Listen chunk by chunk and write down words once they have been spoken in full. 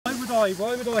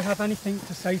would I have anything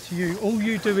to say to you? All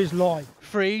you do is lie.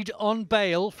 Freed on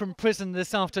bail from prison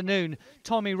this afternoon,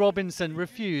 Tommy Robinson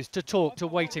refused to talk to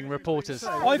waiting reporters.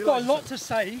 I've got a lot to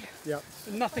say, but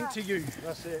nothing to you,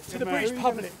 to the British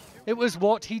public. It was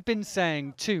what he'd been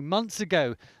saying 2 months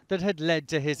ago that had led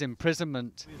to his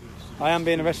imprisonment. I am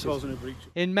being arrested.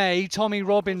 In May, Tommy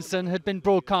Robinson had been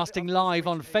broadcasting live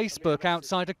on Facebook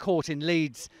outside a court in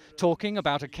Leeds, talking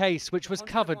about a case which was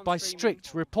covered by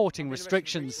strict reporting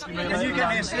restrictions. Can you get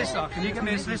me a solicitor? Can you get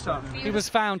me a solicitor? He was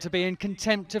found to be in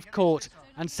contempt of court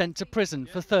and sent to prison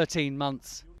for 13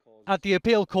 months. At the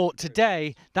appeal court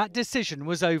today, that decision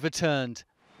was overturned.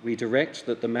 We direct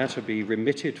that the matter be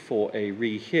remitted for a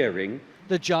rehearing.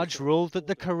 The judge ruled that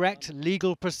the correct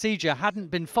legal procedure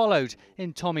hadn't been followed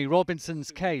in Tommy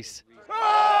Robinson's case.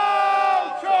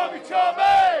 Oh,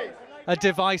 Tommy! A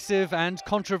divisive and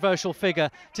controversial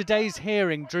figure, today's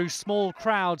hearing drew small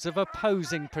crowds of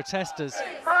opposing protesters.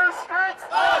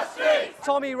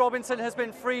 Tommy Robinson has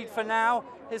been freed for now.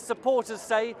 His supporters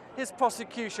say his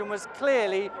prosecution was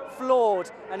clearly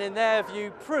flawed and, in their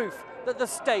view, proof that the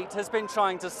state has been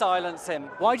trying to silence him.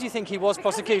 Why do you think he was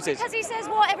prosecuted? Because he says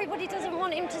what everybody doesn't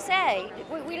want him to say.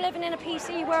 We're living in a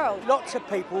PC world. Lots of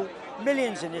people,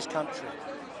 millions in this country.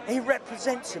 He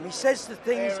represents them. He says the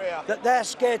things that they're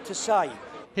scared to say.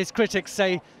 His critics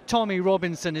say Tommy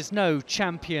Robinson is no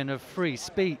champion of free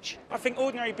speech. I think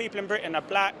ordinary people in Britain are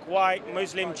black, white,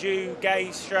 Muslim, Jew,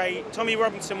 gay, straight. Tommy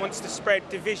Robinson wants to spread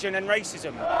division and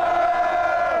racism.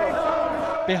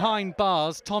 Behind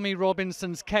bars, Tommy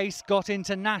Robinson's case got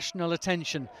international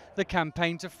attention. The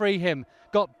campaign to free him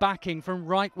got backing from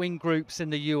right-wing groups in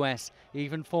the US.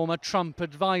 Even former Trump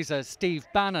advisor Steve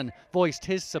Bannon voiced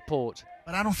his support.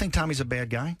 But I don't think Tommy's a bad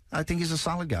guy. I think he's a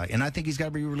solid guy, and I think he's got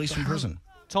to be released from prison.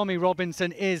 Tommy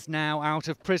Robinson is now out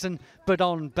of prison, but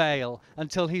on bail,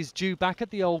 until he's due back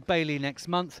at the Old Bailey next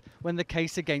month, when the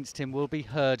case against him will be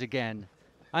heard again.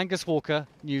 Angus Walker,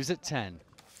 News at 10.